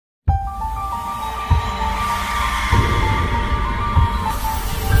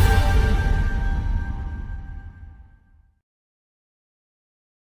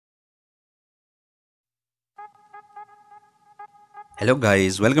Hello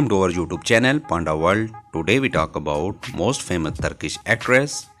guys, welcome to our YouTube channel Panda World. Today we talk about most famous Turkish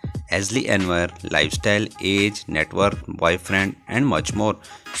actress Aslı Enver, lifestyle, age, net worth, boyfriend and much more.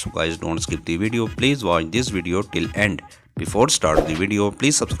 So guys, don't skip the video. Please watch this video till end. Before start the video,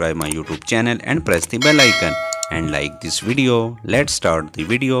 please subscribe my YouTube channel and press the bell icon and like this video. Let's start the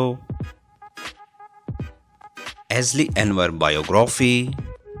video. Aslı Enver Biography.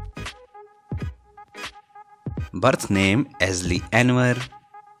 Birth name Aslı Enver.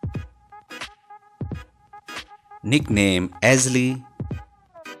 Nickname Asli.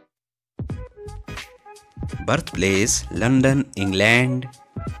 Birthplace London, England.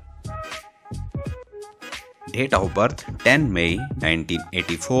 Date of birth 10 May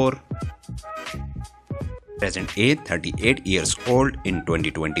 1984. Present age 38 years old in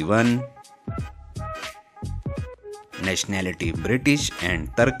 2021. Nationality British and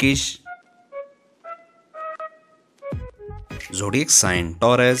Turkish. Zodiac sign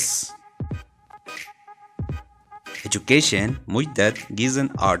Taurus. Education Müjdat Gizan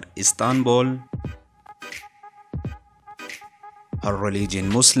Art, Istanbul. Her religion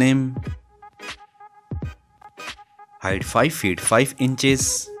Muslim. Height 5 feet 5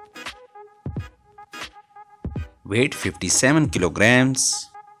 inches. Weight 57 kilograms.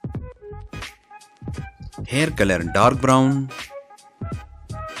 Hair color dark brown.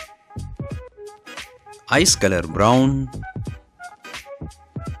 Eyes color brown.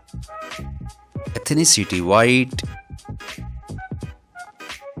 Ethnicity white.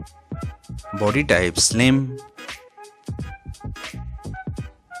 Body type slim.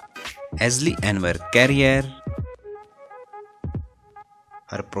 Aslı Enver career.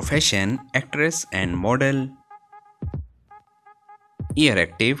 Her profession actress and model. Year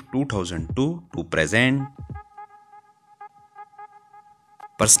active 2002 to present.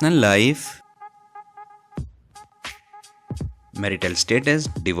 Personal life. Marital status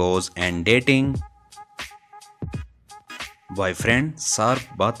divorce and dating. Boyfriend Sarp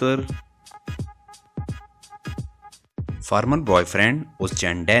Batur. Former boyfriend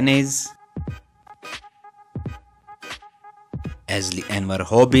Ozcan Deniz. Aslı Enver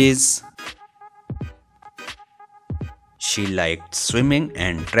hobbies. She liked swimming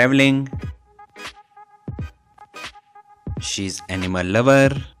and traveling. She's animal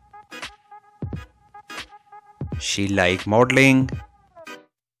lover. She liked modeling.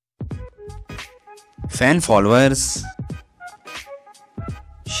 Fan followers.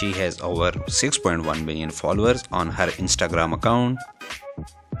 She has over 6.1 million followers on her Instagram account.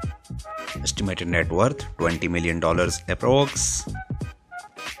 Estimated net worth $20 million approx.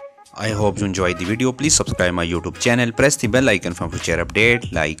 I hope you enjoyed the video. Please subscribe my YouTube channel. Press the bell icon for future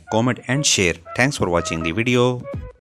update. Like, comment and share. Thanks for watching the video.